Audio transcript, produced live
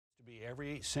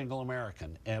every single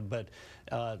American. But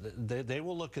they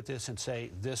will look at this and say,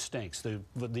 this stinks.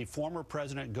 The former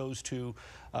president goes to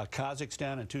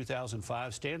Kazakhstan in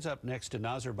 2005, stands up next to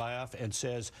Nazarbayev and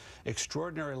says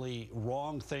extraordinarily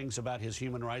wrong things about his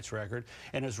human rights record,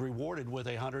 and is rewarded with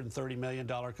a $130 million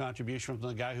contribution from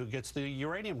the guy who gets the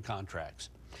uranium contracts.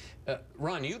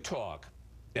 Ron, you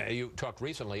talked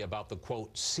recently about the,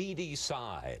 quote, seedy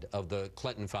side of the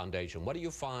Clinton Foundation. What do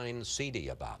you find seedy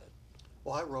about it?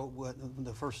 Well, I wrote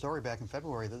the first story back in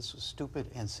February that this was stupid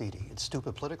and seedy. It's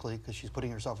stupid politically because she's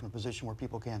putting herself in a position where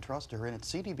people can't trust her, and it's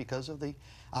seedy because of the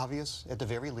obvious, at the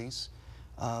very least,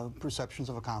 perceptions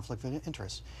of a conflict of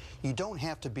interest. You don't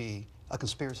have to be a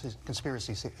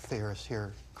conspiracy theorist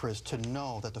here, Chris, to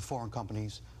know that the foreign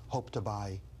companies hope to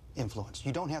buy influence.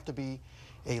 You don't have to be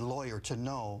a lawyer to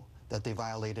know that they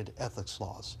violated ethics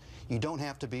laws. You don't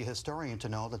have to be a historian to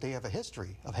know that they have a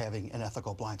history of having an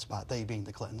ethical blind spot, they being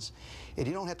the Clintons. And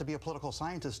you don't have to be a political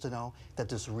scientist to know that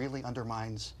this really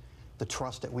undermines the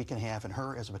trust that we can have in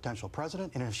her as a potential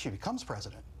president, and if she becomes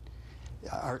president,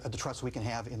 the trust we can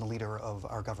have in the leader of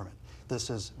our government. This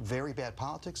is very bad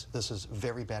politics. This is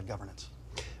very bad governance.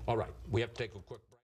 All right, we have to take a quick break.